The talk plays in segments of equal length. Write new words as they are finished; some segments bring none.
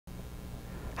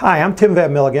Hi, I'm Tim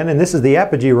Van Milligan, and this is the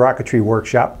Apogee Rocketry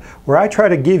Workshop, where I try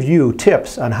to give you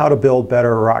tips on how to build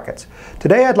better rockets.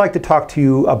 Today I'd like to talk to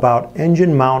you about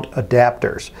engine mount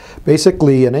adapters.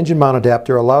 Basically, an engine mount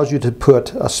adapter allows you to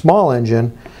put a small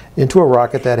engine into a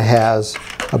rocket that has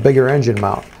a bigger engine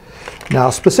mount. Now,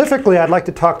 specifically, I'd like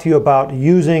to talk to you about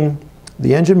using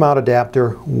the engine mount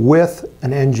adapter with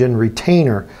an engine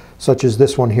retainer, such as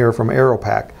this one here from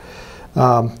Aeropak.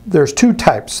 There's two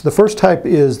types. The first type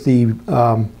is the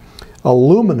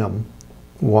aluminum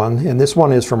one, and this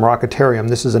one is from Rocketarium.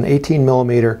 This is an 18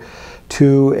 millimeter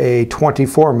to a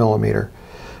 24 millimeter.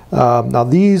 Now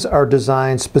these are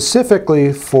designed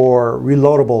specifically for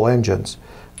reloadable engines.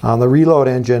 The reload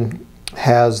engine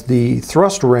has the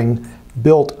thrust ring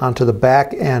built onto the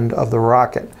back end of the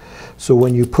rocket. So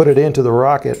when you put it into the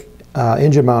rocket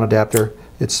engine mount adapter,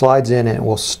 it slides in and it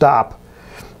will stop.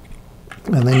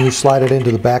 And then you slide it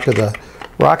into the back of the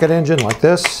rocket engine like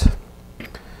this.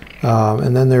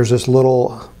 And then there's this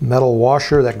little metal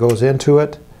washer that goes into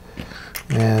it.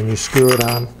 And you screw it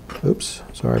on. Oops,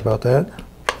 sorry about that.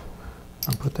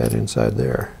 I'll put that inside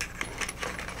there.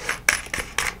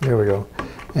 There we go.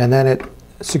 And then it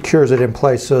secures it in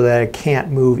place so that it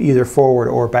can't move either forward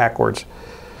or backwards.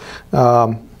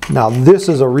 Now this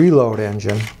is a reload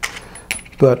engine,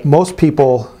 but most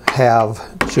people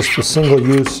have just the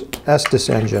single-use Estes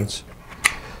engines.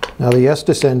 Now the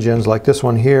Estes engines, like this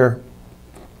one here,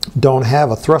 don't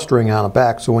have a thrust ring on the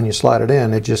back, so when you slide it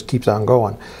in, it just keeps on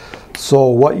going. So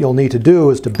what you'll need to do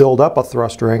is to build up a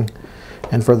thrust ring,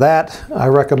 and for that I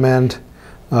recommend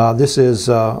this is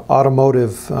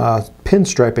automotive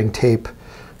pinstriping tape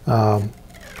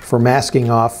for masking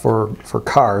off for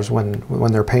cars when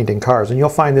they're painting cars, and you'll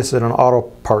find this at an auto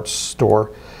parts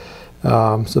store.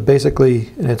 So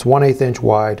basically, and it's 1/8 inch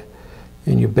wide,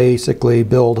 and you basically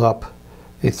build up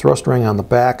a thrust ring on the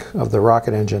back of the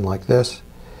rocket engine like this,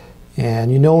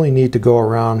 and you only need to go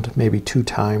around maybe 2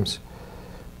 times.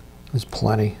 There's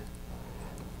plenty.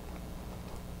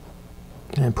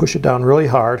 And push it down really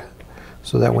hard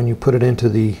so that when you put it into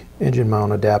the engine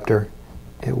mount adapter,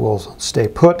 it will stay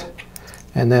put.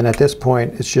 And then at this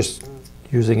point, it's just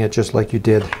using it just like you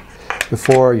did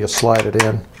before. You slide it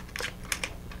in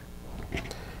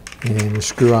and you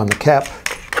screw on the cap,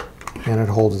 and it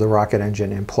holds the rocket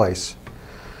engine in place.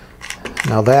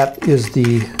 Now that is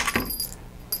the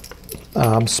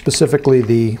specifically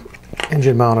the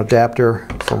engine mount adapter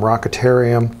from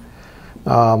Rocketarium.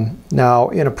 Now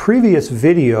in a previous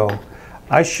video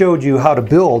I showed you how to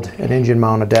build an engine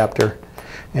mount adapter,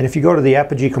 and if you go to the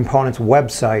Apogee Components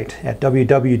website at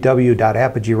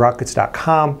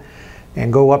www.apogeerockets.com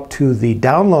and go up to the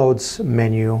downloads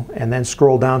menu and then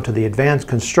scroll down to the advanced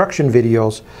construction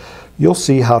videos, you'll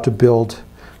see how to build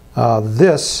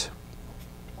this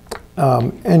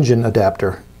engine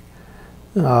adapter.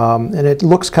 And it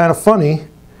looks kind of funny,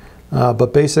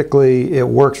 but basically it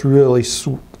works really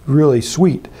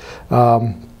sweet.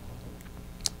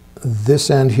 This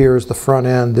end here is the front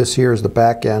end, this here is the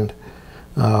back end,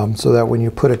 so that when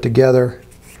you put it together,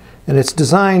 and it's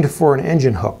designed for an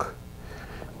engine hook.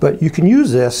 But you can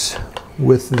use this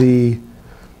with the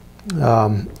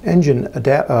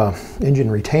engine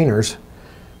retainers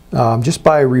just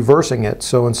by reversing it.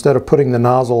 So instead of putting the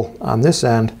nozzle on this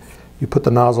end, you put the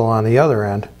nozzle on the other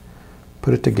end,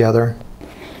 put it together,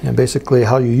 and basically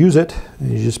how you use it,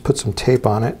 you just put some tape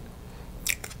on it.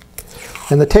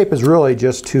 And the tape is really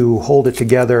just to hold it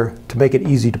together to make it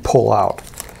easy to pull out,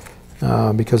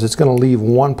 because it's going to leave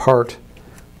one part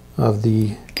of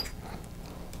the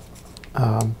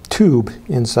tube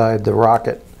inside the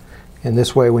rocket, and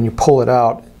this way when you pull it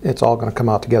out, it's all going to come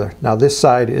out together. Now this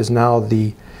side is now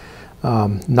the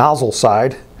nozzle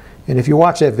side, and if you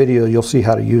watch that video you'll see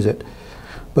how to use it.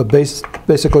 But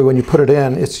basically when you put it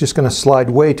in, it's just going to slide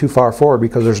way too far forward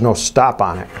because there's no stop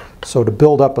on it. So to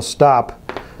build up a stop,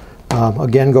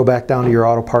 again, go back down to your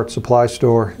auto parts supply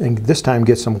store and this time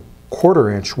get some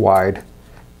 1/4 inch wide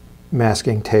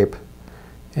masking tape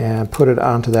and put it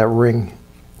onto that ring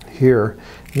here.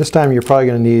 And this time you're probably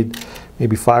going to need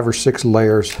maybe 5 or 6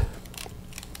 layers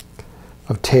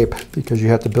of tape because you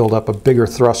have to build up a bigger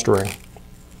thrust ring.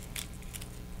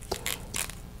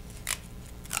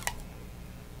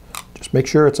 Just make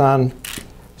sure it's on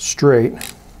straight.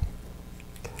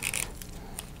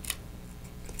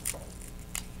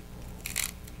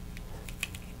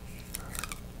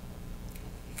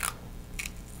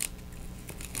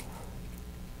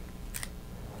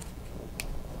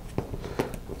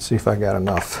 Let's see if I got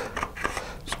enough.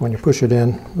 So when you push it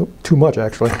in, too much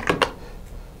actually.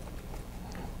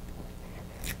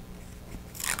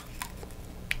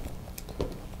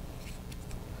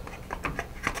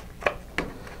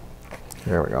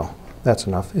 There we go. That's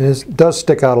enough. It does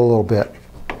stick out a little bit,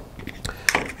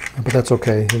 but that's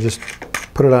okay. You just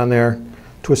put it on there,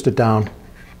 twist it down,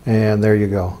 and there you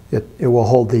go. It will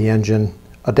hold the engine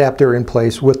adapter in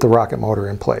place with the rocket motor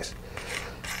in place.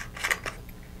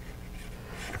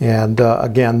 And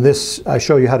again, I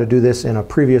show you how to do this in a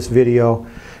previous video,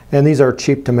 and these are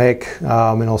cheap to make,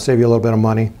 and it'll save you a little bit of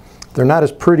money. They're not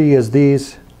as pretty as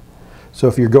these, so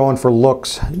if you're going for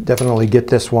looks, definitely get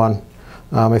this one.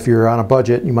 If you're on a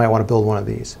budget, you might want to build one of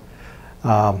these.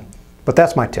 But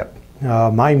that's my tip.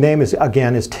 My name is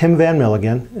Tim Van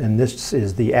Milligan, and this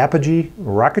is the Apogee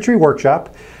Rocketry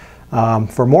Workshop.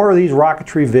 For more of these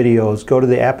rocketry videos, go to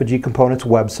the Apogee Components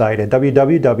website at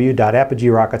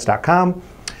www.apogeerockets.com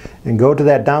and go to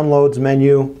that downloads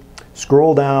menu,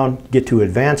 scroll down, get to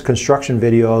advanced construction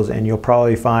videos, and you'll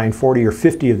probably find 40 or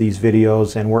 50 of these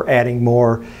videos, and we're adding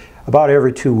more about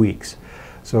every 2 weeks.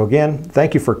 So again,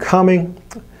 thank you for coming,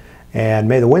 and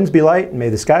may the winds be light, and may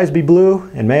the skies be blue,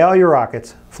 and may all your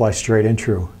rockets fly straight and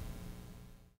true.